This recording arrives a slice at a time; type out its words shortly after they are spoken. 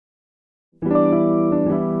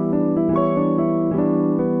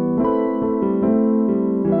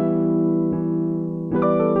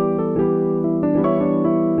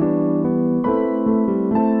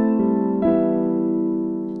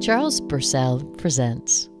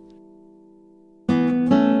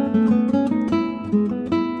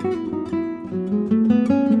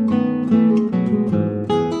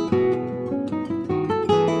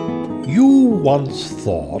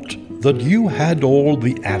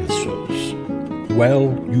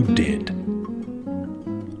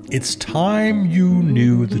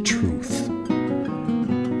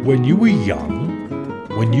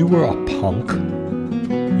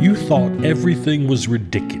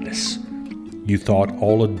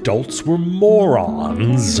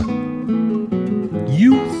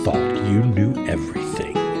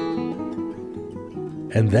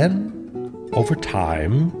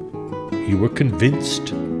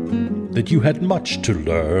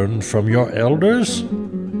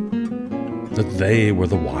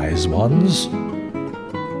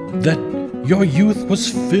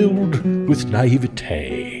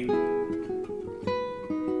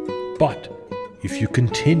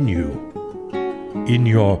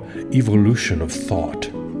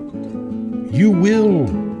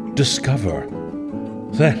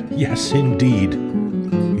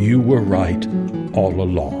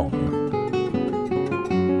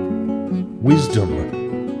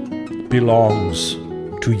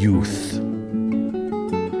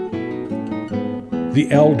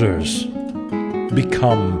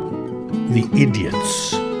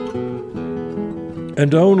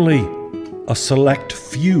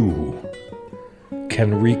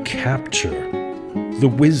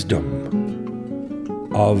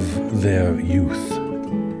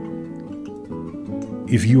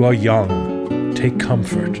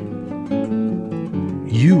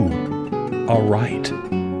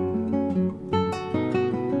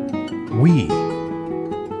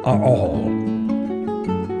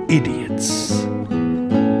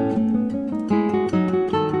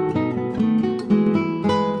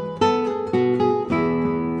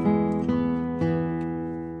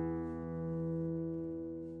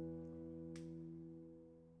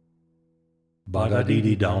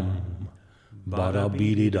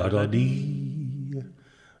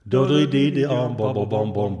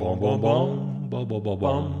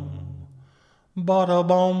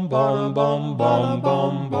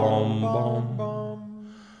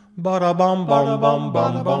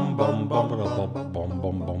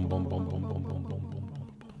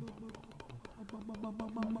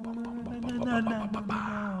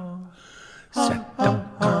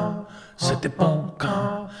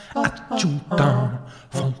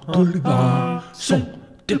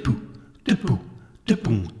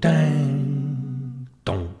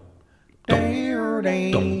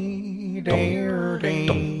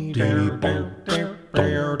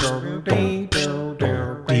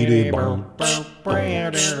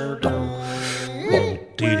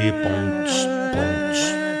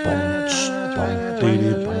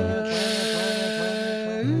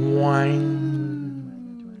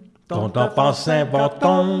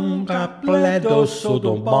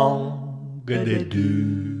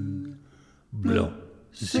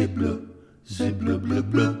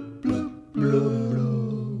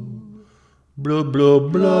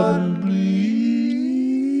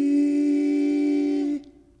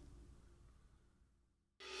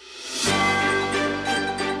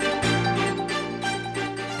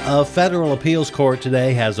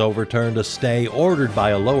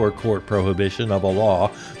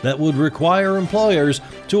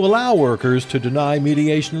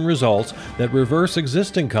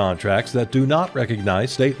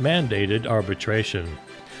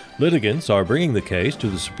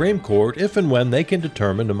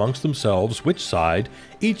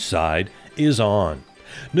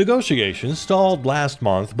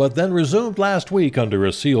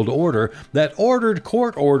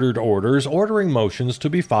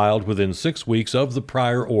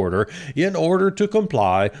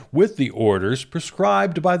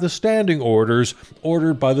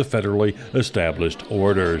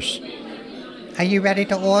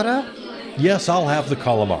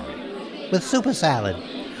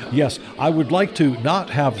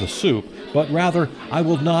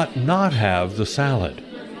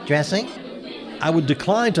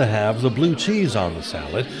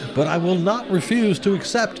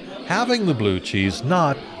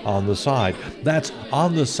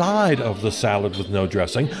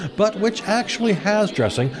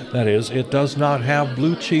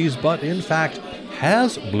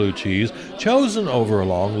has blue cheese, chosen over a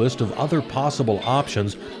long list of other possible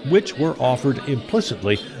options which were offered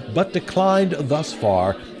implicitly but declined thus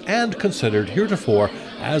far and considered heretofore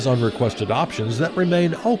as unrequested options that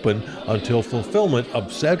remain open until fulfillment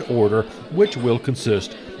of said order, which will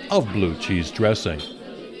consist of blue cheese dressing.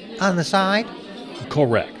 On the side?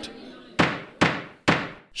 Correct.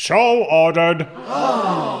 So ordered.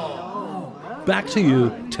 Back to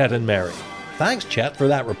you, Ted and Mary. Thanks, Chet, for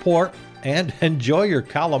that report, and enjoy your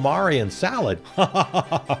calamari and salad.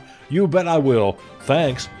 You bet I will.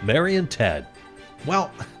 Thanks, Mary and Ted.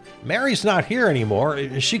 Well, Mary's not here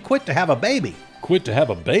anymore. She quit to have a baby. Quit to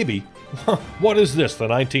have a baby? What is this, the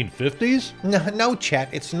 1950s? No, Chet,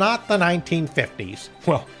 it's not the 1950s.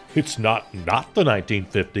 Well, it's not the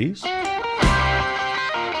 1950s.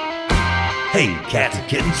 Hey, cats and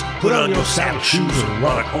kittens, put on your saddle shoes and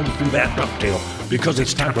run it home through that ducktail, because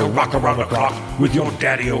it's time to rock around the clock with your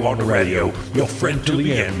daddy-o on the radio. Your friend to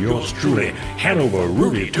the end, yours truly, Hanover,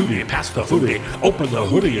 Rudy, Tootie, pass the foodie, open the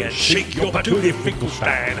hoodie and shake your patootie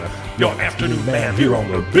Finkelstein. Your afternoon man here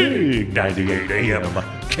on the big 98 AM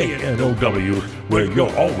KNOW, where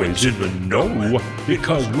you're always in the know,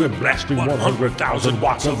 because we're blasting 100,000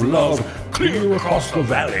 watts of love clear across the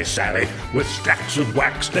valley, Sally, with stacks of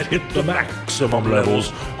wax that hit the maximum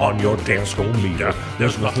levels on your dance floor meter.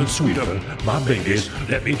 There's nothing sweeter, my babies.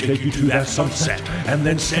 Let me take you to that sunset and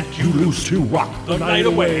then set you loose to rock the night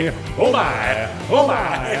away. Oh my, oh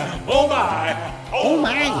my, oh my. Oh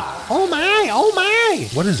my! Oh my! Oh my!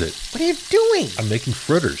 What is it? What are you doing? I'm making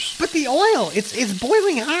fritters. But the oil, it's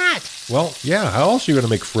boiling hot. Well, yeah, how else are you going to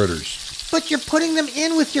make fritters? But you're putting them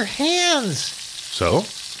in with your hands. So?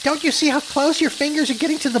 Don't you see how close your fingers are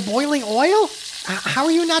getting to the boiling oil? How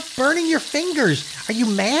are you not burning your fingers? Are you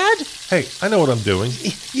mad? Hey, I know what I'm doing.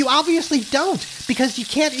 You obviously don't, because you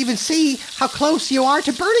can't even see how close you are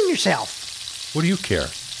to burning yourself. What do you care?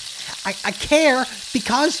 I care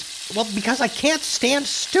because I can't stand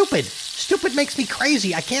stupid. Stupid makes me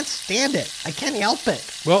crazy. I can't stand it. I can't help it.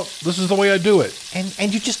 Well, this is the way I do it.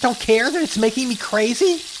 And you just don't care that it's making me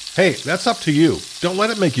crazy? Hey, that's up to you. Don't let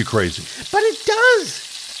it make you crazy. But it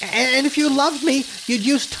does. And if you loved me, you'd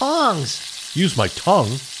use tongs. Use my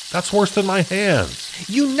tongue? That's worse than my hands.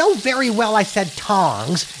 You know very well I said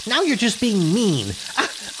tongs. Now you're just being mean.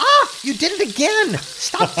 You did it again.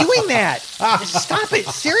 Stop doing that. Stop it.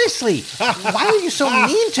 Seriously. Why are you so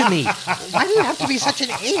mean to me? Why do you have to be such an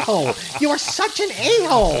a-hole? You are such an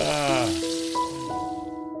a-hole.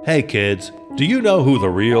 Hey, kids, do you know who the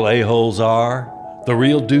real a-holes are? The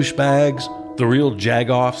real douchebags? The real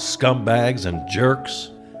jagoffs, scumbags, and jerks?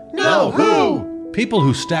 No, who? People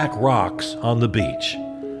who stack rocks on the beach.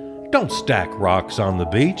 Don't stack rocks on the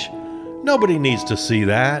beach. Nobody needs to see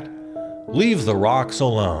that. Leave the rocks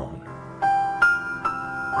alone.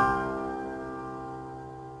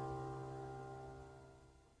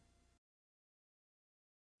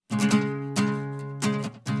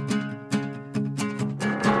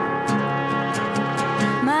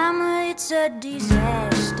 Mama, it's a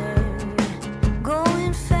disaster,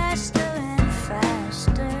 going faster and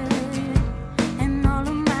faster, and all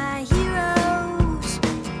of my heroes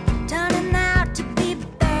turning out to be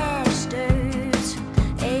bastards.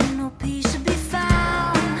 Ain't no peace to be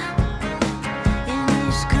found in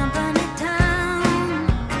this company town,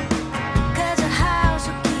 'cause the house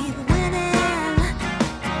will keep winning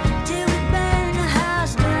till we burn the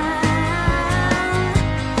house down.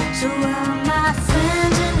 So all my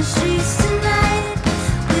friends in the streets tonight,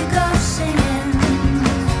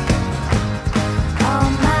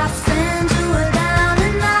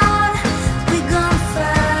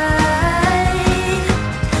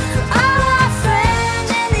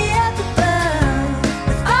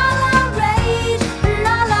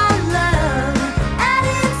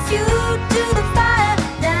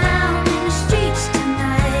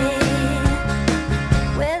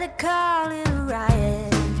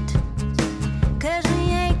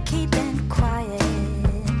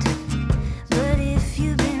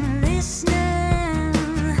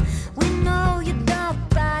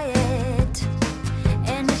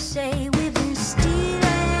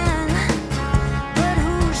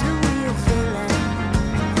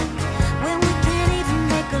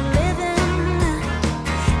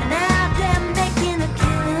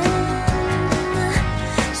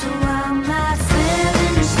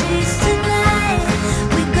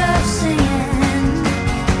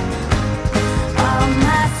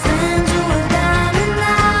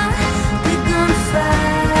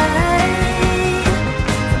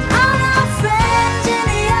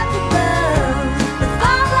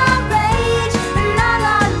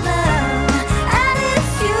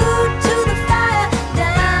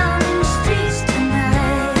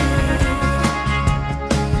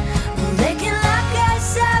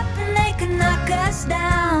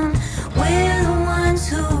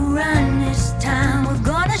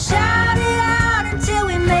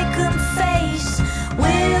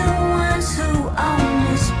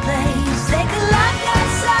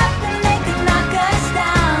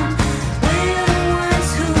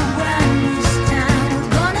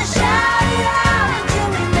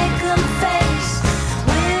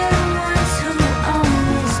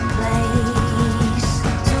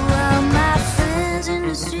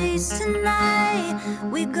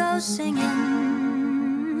 we go singing.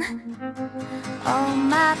 All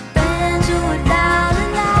my friends who are down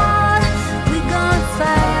and out, we gon'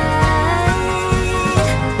 fight.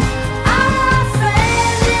 All our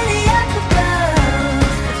friends in the upper above,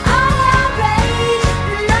 all our rage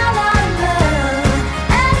and all our love,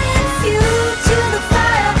 adding fuel to the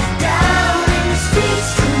fire. Down in the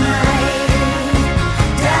streets tonight,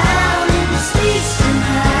 down in the streets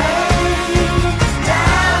tonight,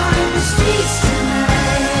 down in the streets tonight.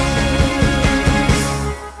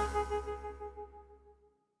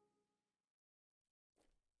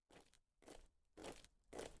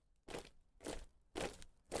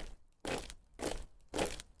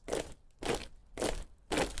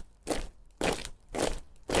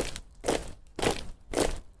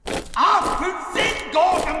 Auf 15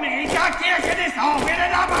 gånger megakirken ist auch wieder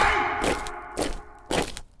dabei.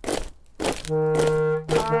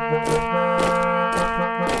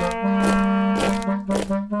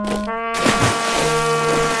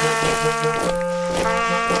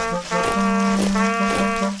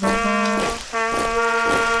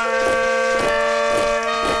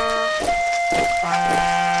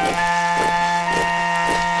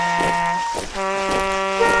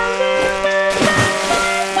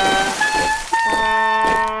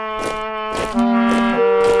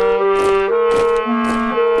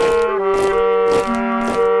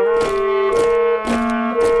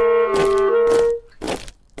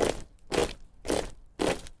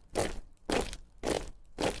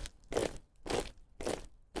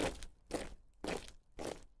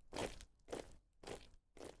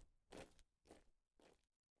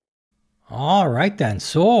 All right then.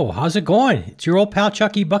 So, how's it going? It's your old pal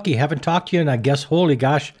Chucky Bucky. Haven't talked to you in, I guess, holy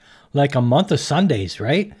gosh, like a month of Sundays,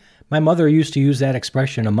 right? My mother used to use that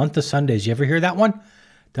expression, a month of Sundays. You ever hear that one?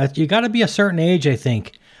 That you got to be a certain age, I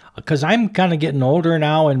think, because I'm kind of getting older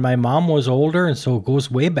now, and my mom was older, and so it goes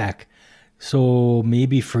way back. So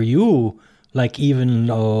maybe for you, like even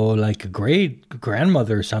like a great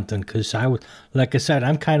grandmother or something, because I was, like I said,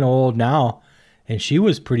 I'm kind of old now, and she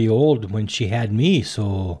was pretty old when she had me.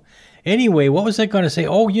 So anyway, what was I going to say?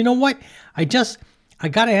 Oh, you know what? I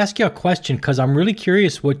got to ask you a question because I'm really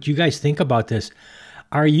curious what you guys think about this.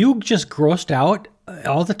 Are you just grossed out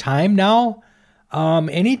all the time now?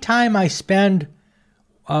 Anytime I spend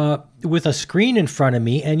with a screen in front of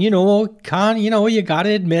me, and you got to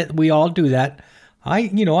admit, we all do that. I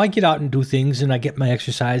get out and do things, and I get my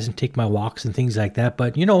exercise and take my walks and things like that.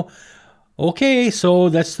 But, okay, so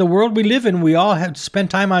that's the world we live in. We all have to spend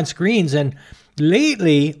time on screens. And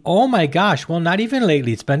lately, oh my gosh, well, not even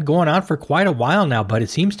lately, it's been going on for quite a while now, but it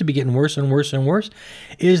seems to be getting worse and worse and worse,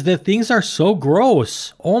 is that things are so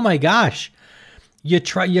gross. Oh my gosh. You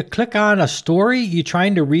click on a story, you're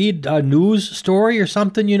trying to read a news story or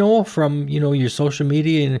something, from, your social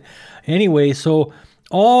media. And anyway, so,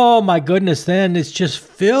 oh my goodness, then it's just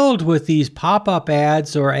filled with these pop-up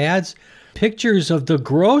ads or pictures of the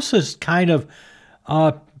grossest kind of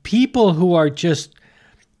people who are just,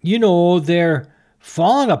 they're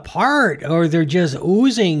falling apart, or they're just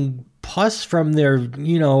oozing pus from their,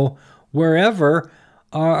 wherever,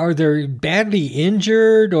 or they're badly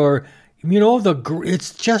injured, or,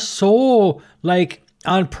 it's just so, like,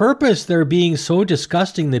 on purpose, they're being so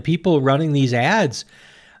disgusting, the people running these ads.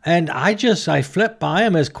 And I flip by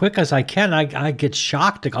them as quick as I can. I get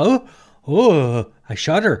shocked. Like, I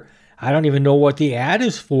shudder. I don't even know what the ad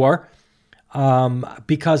is for,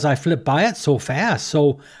 because I flip by it so fast.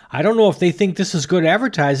 So I don't know if they think this is good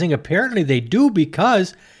advertising. Apparently they do,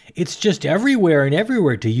 because it's just everywhere and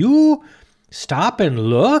everywhere. Do you stop and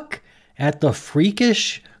look at the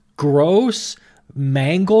freakish, gross,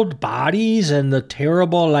 mangled bodies and the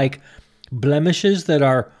terrible, like, blemishes that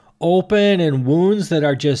are open and wounds that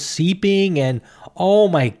are just seeping, and oh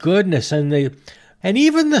my goodness, and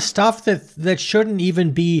even the stuff that shouldn't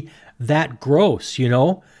even be that gross,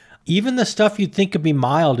 even the stuff you'd think would be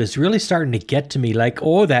mild is really starting to get to me. Like,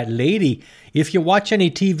 oh, that lady, if you watch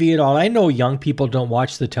any TV at all, I know young people don't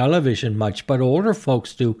watch the television much, but older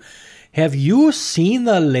folks do. Have you seen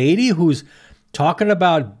the lady who's talking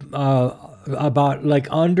about like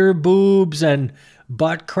under boobs and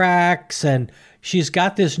butt cracks, and she's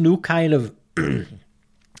got this new kind of I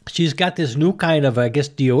guess,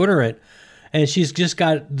 deodorant, and she's just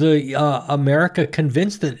got the America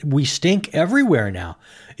convinced that we stink everywhere now.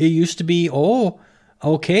 It used to be, oh,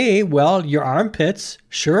 okay, well, your armpits,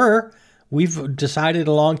 sure. We've decided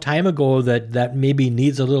a long time ago that maybe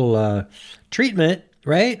needs a little treatment,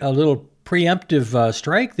 right? A little preemptive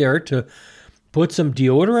strike there to put some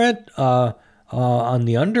deodorant on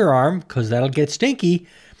the underarm, because that'll get stinky.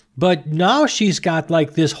 But now she's got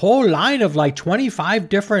like this whole line of like 25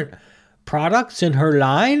 different products in her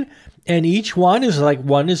line, and each one is like,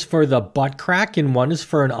 one is for the butt crack and one is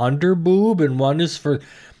for an under boob and one is for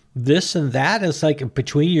this and that. It's like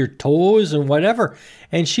between your toes and whatever.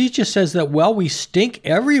 And she just says that, well, we stink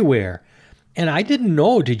everywhere. And I didn't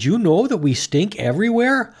know. Did you know that we stink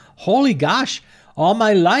everywhere? Holy gosh. All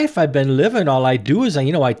my life I've been living. All I do is,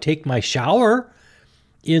 I take my shower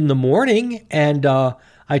in the morning and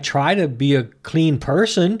I try to be a clean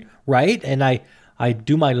person, right? And I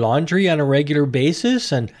do my laundry on a regular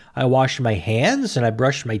basis, and I wash my hands and I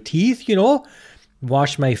brush my teeth,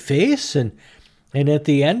 wash my face. And at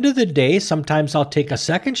the end of the day, sometimes I'll take a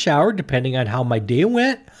second shower depending on how my day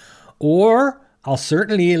went, or I'll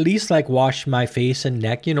certainly at least like wash my face and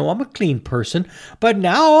neck. I'm a clean person. But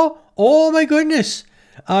now, oh my goodness,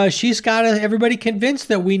 she's got everybody convinced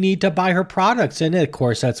that we need to buy her products. And of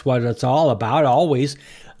course, that's what it's all about always.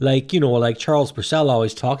 Like Charles Purcell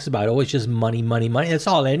always talks about, it's just money, money, money. That's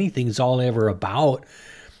all anything's all ever about.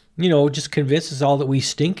 Just convinces all that we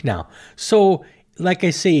stink now. So, like I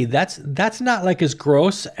say, that's not like as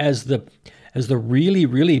gross as the really,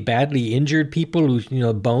 really badly injured people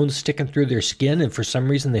who, bones sticking through their skin, and for some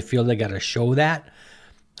reason they feel they got to show that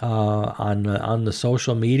on the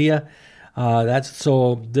social media. That's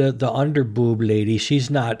so the underboob lady, she's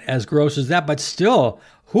not as gross as that, but still,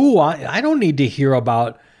 I don't need to hear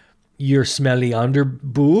about your smelly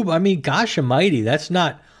underboob. I mean, gosh almighty, that's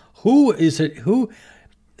not, who is it? Who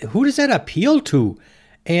does that appeal to?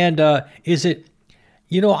 And is it,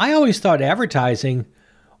 I always thought advertising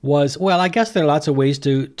was, well, I guess there are lots of ways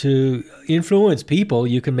to influence people.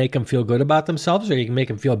 You can make them feel good about themselves, or you can make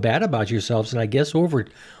them feel bad about yourselves. And I guess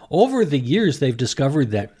over the years, they've discovered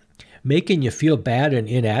that making you feel bad and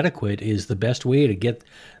inadequate is the best way to get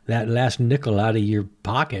that last nickel out of your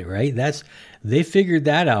pocket, right? They figured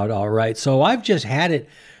that out all right. So I've just had it,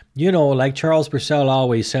 like Charles Purcell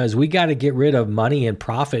always says, we got to get rid of money and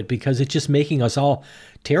profit because it's just making us all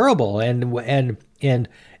terrible. And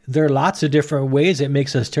there are lots of different ways it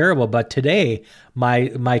makes us terrible. But today,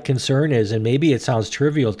 my concern is, and maybe it sounds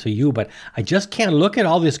trivial to you, but I just can't look at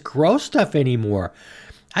all this gross stuff anymore.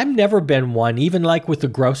 I've never been one, even like with the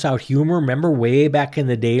gross out humor. Remember way back in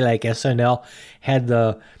the day, like SNL had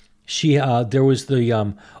there was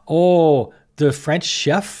the French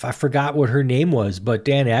chef. I forgot what her name was, but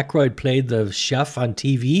Dan Aykroyd played the chef on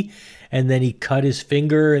TV, and then he cut his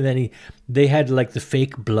finger, and then they had like the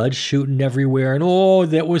fake blood shooting everywhere,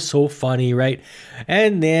 and that was so funny, right?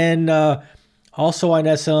 And then also on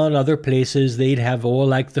SNL and other places, they'd have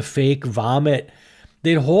like the fake vomit.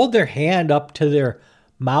 They'd hold their hand up to their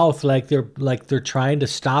mouth like they're trying to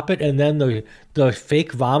stop it, and then the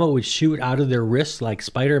fake vomit would shoot out of their wrists like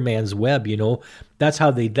Spider-Man's web. That's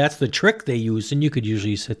the trick they used, and you could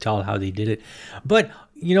usually tell how they did it. But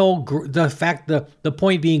the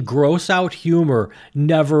point being, gross out humor,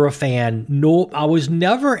 never a fan. No, I was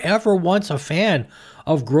never ever once a fan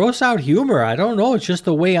of gross out humor. I don't know, it's just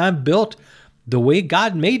the way I'm built, the way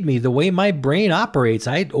God made me, the way my brain operates.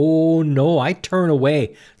 I turn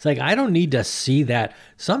away. It's like, I don't need to see that.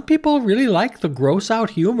 Some people really like the gross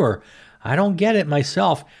out humor. I don't get it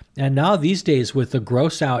myself. And now these days with the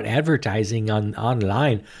gross out advertising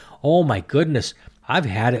online, oh my goodness, I've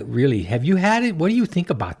had it really. Have you had it? What do you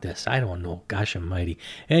think about this? I don't know. Gosh almighty.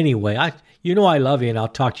 Anyway, I love you, and I'll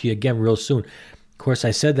talk to you again real soon. Of course,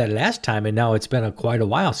 I said that last time, and now it's been quite a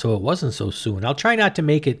while, so it wasn't so soon. I'll try not to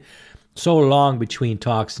make it so long between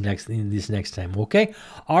talks this next time, okay?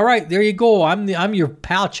 All right, there you go. I'm your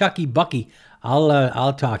pal Chucky Bucky.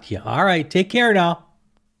 I'll talk to you. All right, take care now.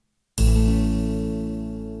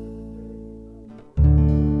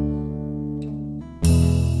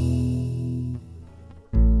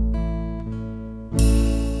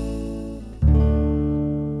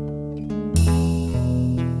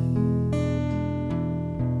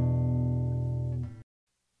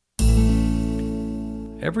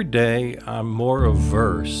 Every day, I'm more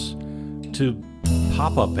averse to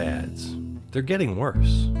pop-up ads. They're getting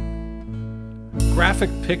worse. Graphic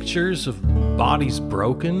pictures of bodies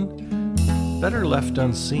broken, better left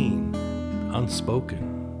unseen, unspoken.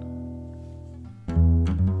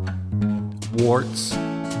 Warts,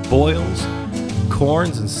 boils,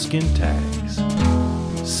 corns and skin tags,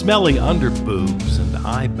 smelly underboobs and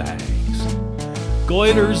eye bags,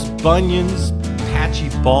 goiters, bunions, patchy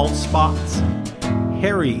bald spots,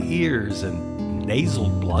 hairy ears and nasal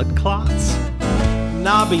blood clots,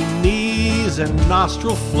 knobby knees and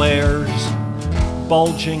nostril flares,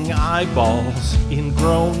 bulging eyeballs,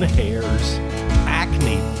 ingrown hairs,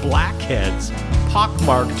 acne, blackheads,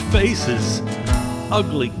 pockmarked faces,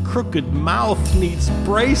 ugly crooked mouth needs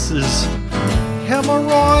braces,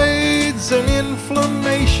 hemorrhoids and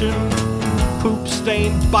inflammation,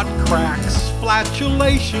 poop-stained butt cracks,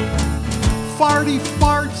 flatulation, farty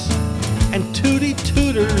farts, and tooty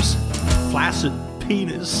tooters, flaccid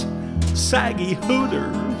penis, saggy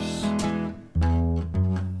hooters.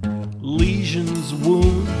 Lesions,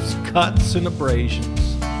 wounds, cuts, and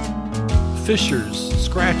abrasions, fissures,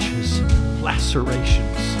 scratches,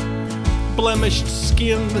 lacerations, blemished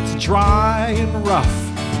skin that's dry and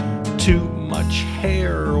rough, too much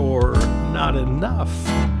hair or not enough,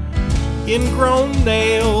 ingrown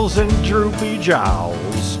nails and droopy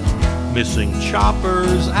jowls, missing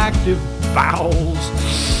choppers, active bowels,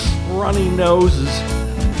 runny noses,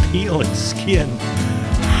 peeling skin,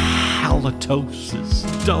 halitosis,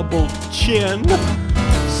 double chin,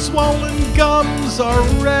 swollen gums are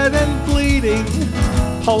red and bleeding,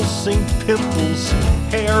 pulsing pimples,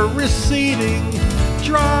 hair receding,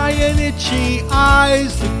 dry and itchy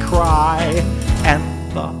eyes that cry,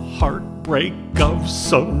 and the heartbreak of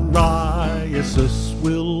psoriasis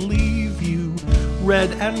will leave you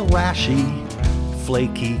red and rashy,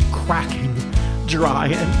 flaky, cracking, dry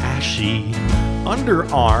and ashy,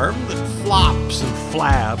 underarm that flops and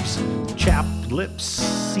flabs, chapped lips,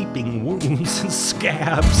 seeping wounds and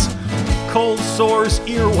scabs, cold sores,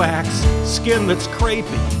 earwax, skin that's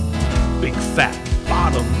crepey, big fat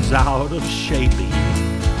bottoms out of shapey,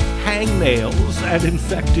 hangnails and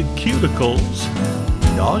infected cuticles,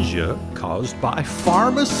 nausea caused by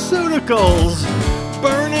pharmaceuticals,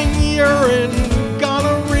 burning urine,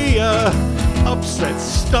 gonorrhea, upset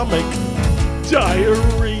stomach,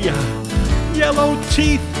 diarrhea, yellow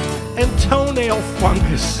teeth and toenail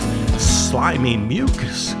fungus, slimy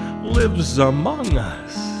mucus lives among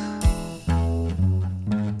us.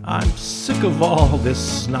 I'm sick of all this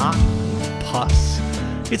snot and pus.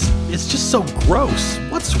 It's just so gross.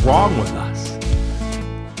 What's wrong with us?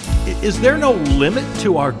 Is there no limit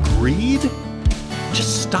to our greed?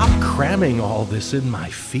 Just stop cramming all this in my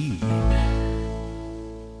feed.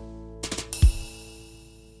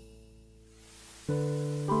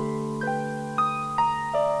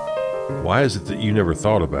 Why is it that you never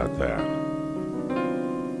thought about that?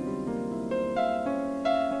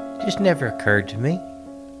 Just never occurred to me.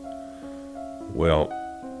 Well,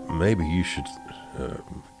 maybe you should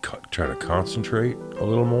try to concentrate a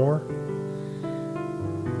little more.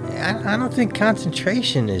 I don't think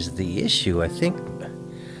concentration is the issue. I think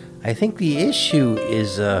the issue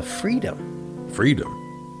is freedom. Freedom?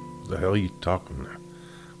 The hell are you talking now?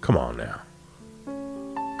 Come on now.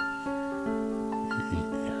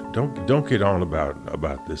 Don't get on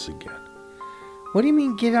about this again. What do you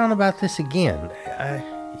mean get on about this again?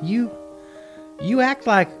 You act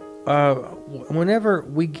like whenever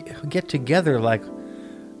we get together, like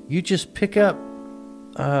you just pick up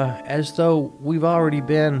as though we've already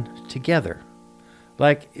been together.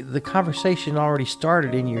 Like the conversation already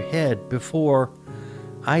started in your head before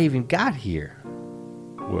I even got here.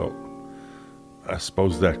 Well, I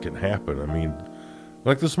suppose that can happen. I mean,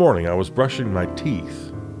 like this morning, I was brushing my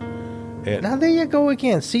teeth. And now there you go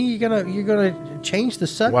again. See, you're gonna change the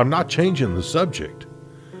subject. Well, I'm not changing the subject.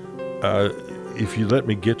 If you let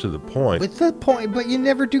me get to the point. With the point, but you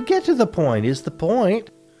never do get to the point. Is the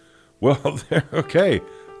point? Well, okay.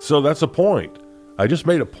 So that's a point. I just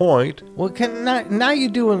made a point. Well, now you're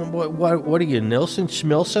doing what are you, Nilsson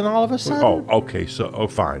Schmilson all of a sudden? Oh, okay. So,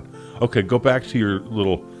 fine. Okay, go back to your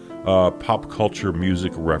little pop culture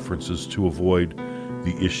music references to avoid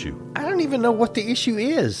the issue. I don't even know what the issue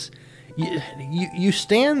is. You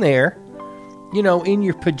stand there, in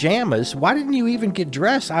your pajamas. Why didn't you even get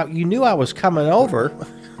dressed? You knew I was coming over.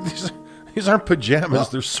 These aren't pajamas, well,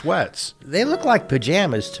 they're sweats. They look like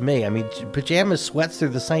pajamas to me. I mean, pajamas, sweats, they're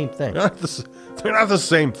the same thing. They're not the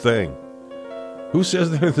same thing. Who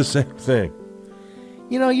says they're the same thing?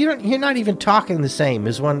 You're not even talking the same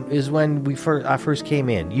as when I first came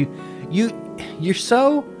in. You're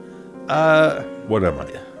so what am I?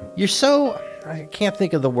 You're so, I can't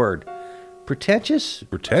think of the word. Pretentious?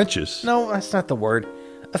 Pretentious? No, that's not the word.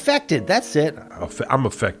 Affected, that's it. I'm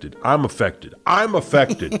affected.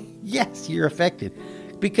 Yes, you're affected.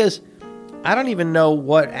 Because I don't even know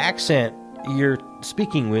what accent you're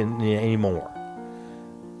speaking with anymore.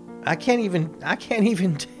 I can't even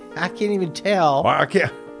tell. Well,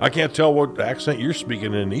 I can't tell what accent you're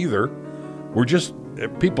speaking in either.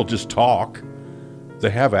 People just talk. They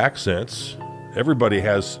have accents. Everybody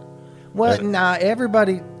has. Well,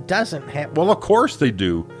 everybody doesn't have. Well, of course they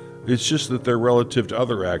do. It's just that they're relative to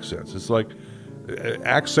other accents. It's like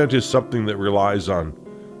accent is something that relies on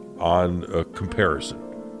a comparison.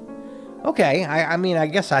 Okay, I mean, I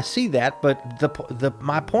guess I see that, but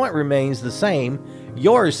my point remains the same.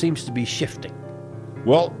 Yours seems to be shifting.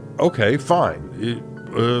 Well, okay, fine.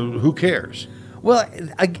 who cares? Well,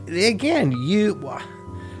 again,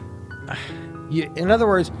 in other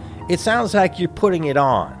words, it sounds like you're putting it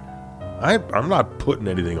on. I'm not putting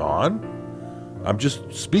anything on. I'm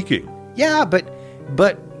just speaking. Yeah, but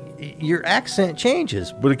your accent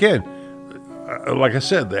changes. But again, like I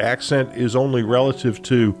said, the accent is only relative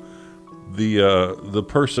to the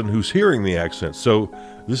person who's hearing the accent. So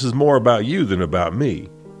this is more about you than about me.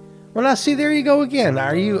 Well, now see, there you go again.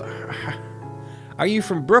 Are you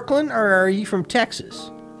from Brooklyn or are you from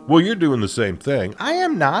Texas? Well, you're doing the same thing. I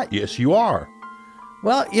am not. Yes, you are.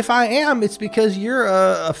 Well, if I am, it's because you're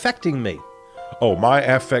affecting me. Oh, my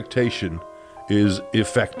affectation is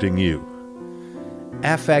affecting you.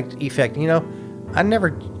 Affect, effect. You know, I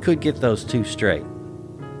never could get those two straight.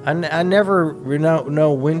 I never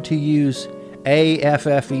know when to use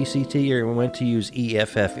A-F-F-E-C-T or when to use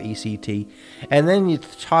E-F-F-E-C-T. And then you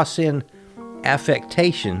toss in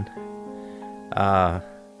affectation. Yeah,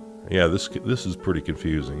 this is pretty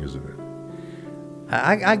confusing, isn't it?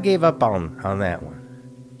 I gave up on that one.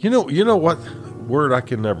 You know what word I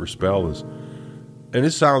can never spell is, and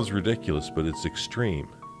it sounds ridiculous, but it's extreme.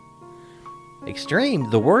 Extreme?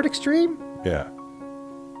 The word extreme? Yeah.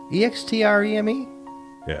 E-X-T-R-E-M-E?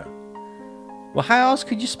 Yeah. Well, how else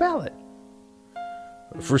could you spell it?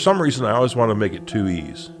 For some reason, I always want to make it two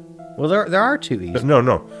E's. Well, there are two E's.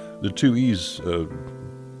 No. The two E's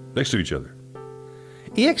next to each other.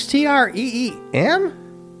 E-X-T-R-E-E-M?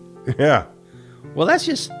 Yeah. Well, that's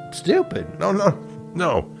just stupid. No.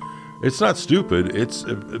 It's not stupid.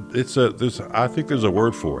 I think there's a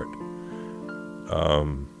word for it.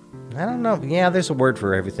 I don't know. Yeah, there's a word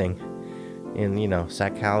for everything in,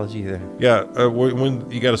 psychology. Yeah, when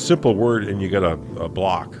you got a simple word and you got a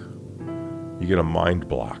block, you get a mind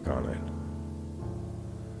block on it.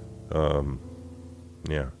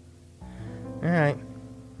 Yeah. All right.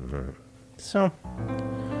 So.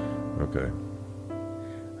 Okay.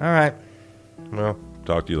 All right. Well,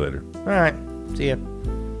 talk to you later. All right. See ya.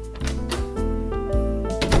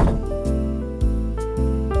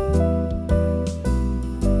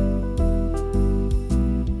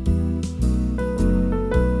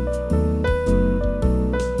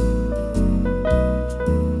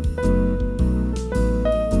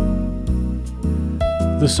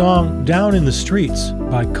 The song Down in the Streets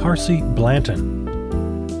by Carsey Blanton.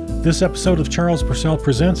 This episode of Charles Purcell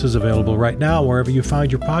Presents is available right now wherever you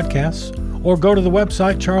find your podcasts, or go to the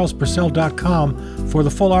website charlespurcell.com for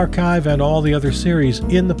the full archive and all the other series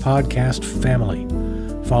in the podcast family.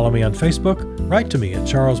 Follow me on Facebook, write to me at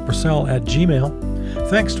charlespurcell@gmail.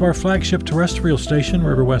 Thanks to our flagship terrestrial station,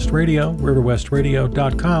 River West Radio,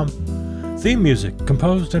 riverwestradio.com. Theme music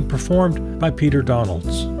composed and performed by Peter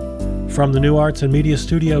Donalds. From the New Arts and Media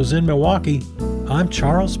Studios in Milwaukee, I'm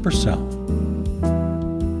Charles Purcell.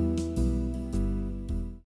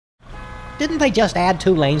 Didn't they just add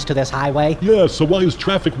 2 lanes to this highway? Yeah, so why is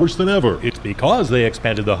traffic worse than ever? It's because they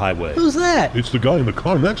expanded the highway. Who's that? It's the guy in the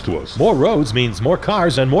car next to us. More roads means more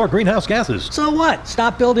cars and more greenhouse gases. So what?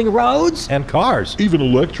 Stop building roads? And cars. Even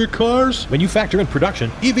electric cars? When you factor in production,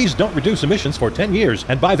 EVs don't reduce emissions for 10 years,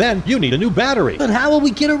 and by then, you need a new battery. But how will we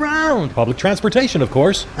get around? Public transportation, of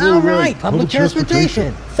course. All right, public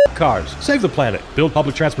transportation. Cars. Save the planet. Build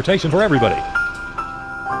public transportation for everybody.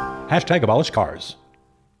 #abolish cars.